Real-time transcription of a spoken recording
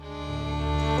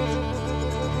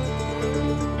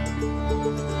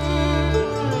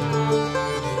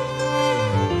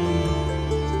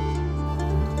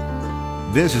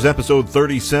This is episode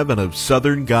 37 of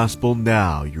Southern Gospel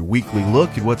Now, your weekly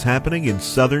look at what's happening in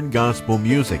Southern Gospel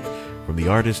music from the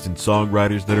artists and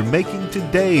songwriters that are making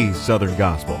today's Southern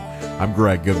Gospel. I'm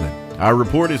Greg Goodman. Our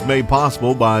report is made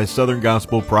possible by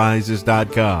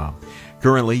SouthernGospelPrizes.com.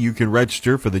 Currently, you can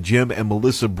register for the Jim and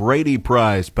Melissa Brady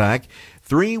Prize Pack.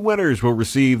 3 winners will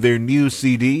receive their new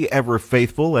CD, Ever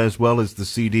Faithful, as well as the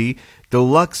CD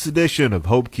Deluxe Edition of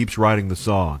Hope Keeps Writing the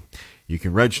Song. You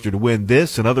can register to win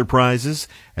this and other prizes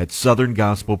at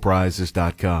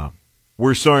SouthernGospelPrizes.com.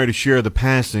 We're sorry to share the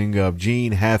passing of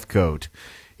Gene Hathcote.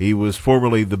 He was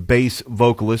formerly the bass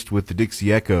vocalist with the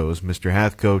Dixie Echoes. Mr.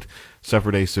 Hathcote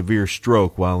suffered a severe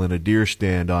stroke while in a deer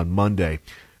stand on Monday.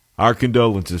 Our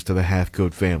condolences to the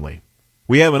Hathcote family.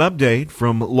 We have an update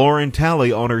from Lauren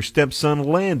Talley on her stepson,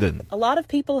 Landon. A lot of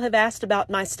people have asked about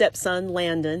my stepson,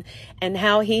 Landon, and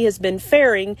how he has been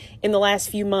faring in the last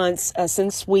few months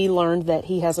since we learned that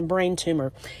he has a brain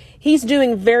tumor. He's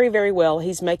doing very, very well.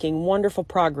 He's making wonderful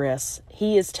progress.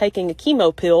 He is taking a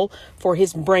chemo pill for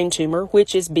his brain tumor,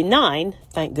 which is benign,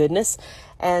 thank goodness,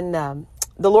 and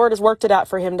the Lord has worked it out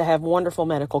for him to have wonderful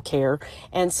medical care,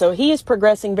 and so he is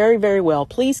progressing very, very well.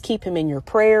 Please keep him in your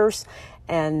prayers.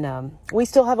 And we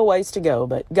still have a ways to go,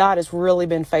 but God has really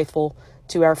been faithful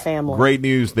to our family. Great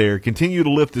news there. Continue to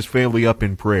lift this family up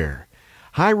in prayer.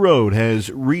 High Road has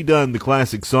redone the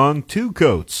classic song, Two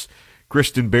Coats.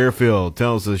 Kristen Bearfield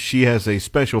tells us she has a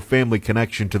special family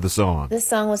connection to the song. This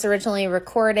song was originally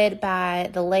recorded by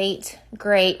the late,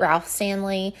 great Ralph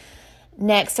Stanley.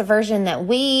 Next, a version that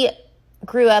we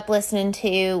grew up listening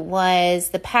to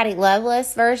was the Patty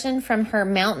Loveless version from her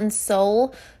Mountain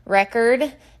Soul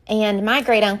record. And my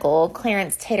great-uncle,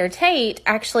 Clarence Tater Tate,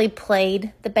 actually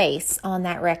played the bass on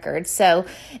that record. So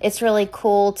it's really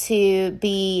cool to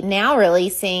be now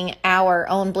releasing our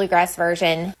own bluegrass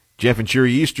version. Jeff and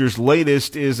Sherry Easter's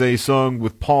latest is a song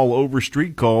with Paul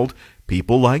Overstreet called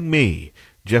People Like Me.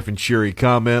 Jeff and Sherry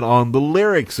comment on the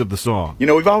lyrics of the song. You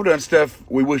know, we've all done stuff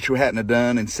we wish we hadn't have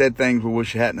done and said things we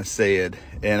wish we hadn't have said.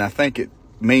 And I think it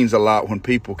means a lot when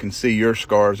people can see your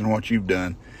scars and what you've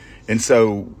done. And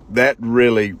so that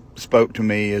really spoke to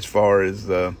me as far as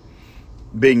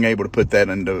being able to put that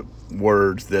into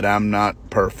words, that I'm not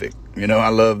perfect. You know, I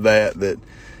love that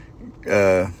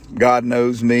God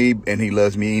knows me and he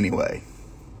loves me anyway.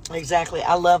 Exactly.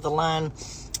 I love the line,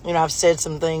 you know, I've said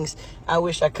some things I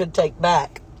wish I could take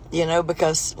back, you know,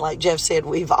 because like Jeff said,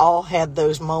 we've all had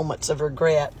those moments of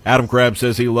regret. Adam Crabb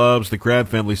says he loves the Crabb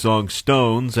family song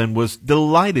Stones and was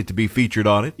delighted to be featured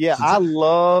on it. Yeah, I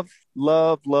love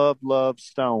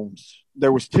Stones.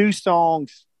 There was 2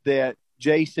 songs that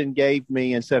Jason gave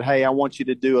me and said, hey, I want you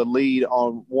to do a lead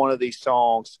on one of these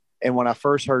songs. And when I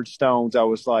first heard Stones, I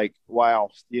was like, wow,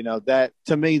 you know, that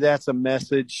to me, that's a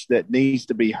message that needs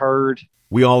to be heard.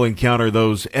 We all encounter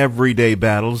those everyday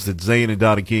battles that Zane and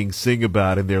Donna King sing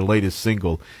about in their latest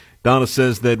single. Donna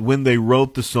says that when they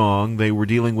wrote the song, they were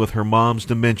dealing with her mom's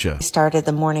dementia. We started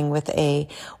the morning with a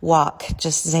walk,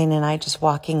 just Zane and I just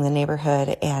walking the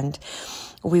neighborhood, and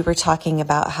we were talking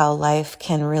about how life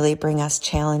can really bring us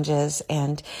challenges,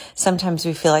 and sometimes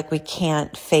we feel like we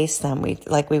can't face them. We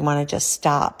want to just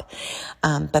stop,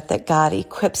 but that God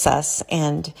equips us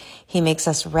and he makes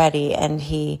us ready, and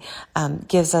he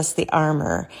gives us the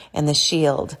armor and the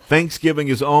shield. Thanksgiving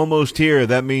is almost here.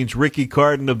 That means Ricky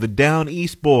Carden of the Down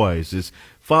East Boys is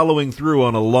following through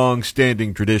on a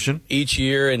long-standing tradition. Each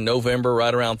year in November,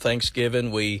 right around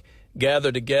Thanksgiving, we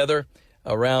gather together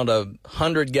around a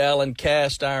 100-gallon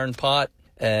cast iron pot,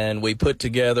 and we put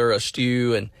together a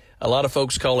stew, and a lot of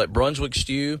folks call it Brunswick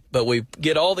stew, but we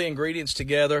get all the ingredients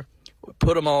together, we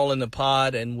put them all in the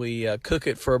pot, and we cook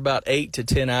it for about 8 to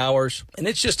 10 hours. And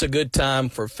it's just a good time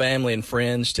for family and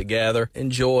friends to gather,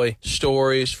 enjoy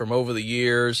stories from over the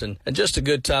years, and just a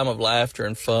good time of laughter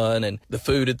and fun. And the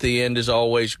food at the end is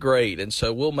always great. And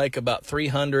so we'll make about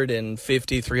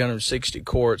 360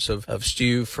 quarts of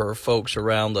stew for folks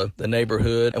around the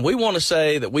neighborhood. And we want to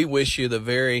say that we wish you the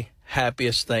very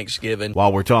happiest Thanksgiving.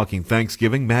 While we're talking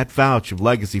Thanksgiving, Matt Fouch of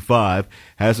Legacy 5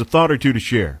 has a thought or two to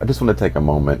share. I just want to take a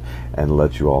moment and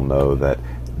let you all know that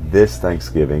this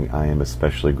Thanksgiving I am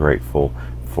especially grateful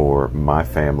for my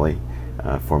family,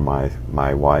 for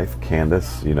my wife,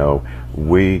 Candace. You know,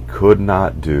 we could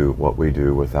not do what we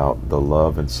do without the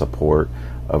love and support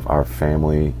of our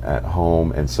family at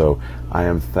home, and so I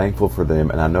am thankful for them,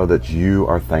 and I know that you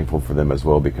are thankful for them as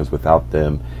well, because without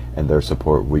them and their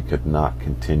support we could not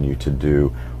continue to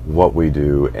do what we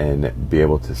do and be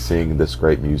able to sing this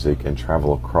great music and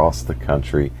travel across the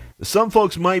country. Some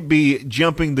folks might be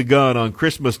jumping the gun on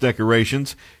Christmas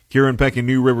decorations. Kieran Peck and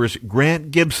New River's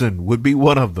Grant Gibson would be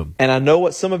one of them. And I know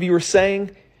what some of you are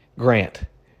saying. Grant,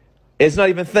 it's not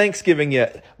even Thanksgiving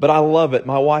yet, but I love it.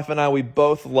 My wife and I, we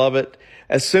both love it.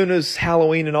 As soon as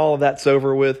Halloween and all of that's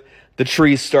over with, the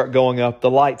trees start going up, the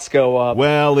lights go up.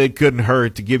 Well, it couldn't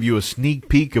hurt to give you a sneak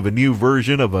peek of a new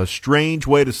version of A Strange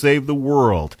Way to Save the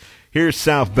World. Here's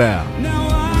Southbound. Now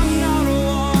I'm not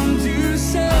one to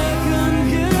second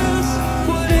guess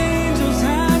what angels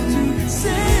have to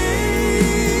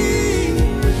say,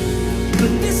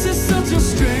 but this is such a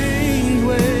strange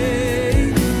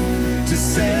way to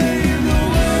save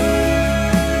the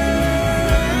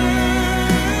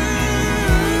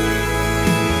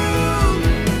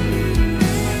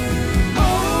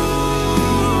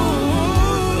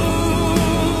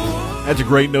That's a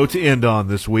great note to end on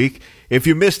this week. If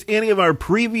you missed any of our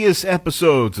previous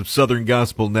episodes of Southern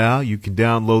Gospel Now, you can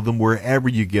download them wherever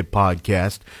you get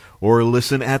podcasts or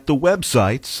listen at the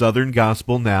website,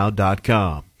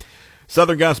 southerngospelnow.com.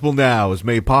 Southern Gospel Now is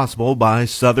made possible by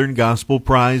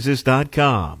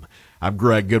southerngospelprizes.com. I'm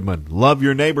Greg Goodman. Love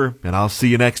your neighbor, and I'll see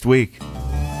you next week.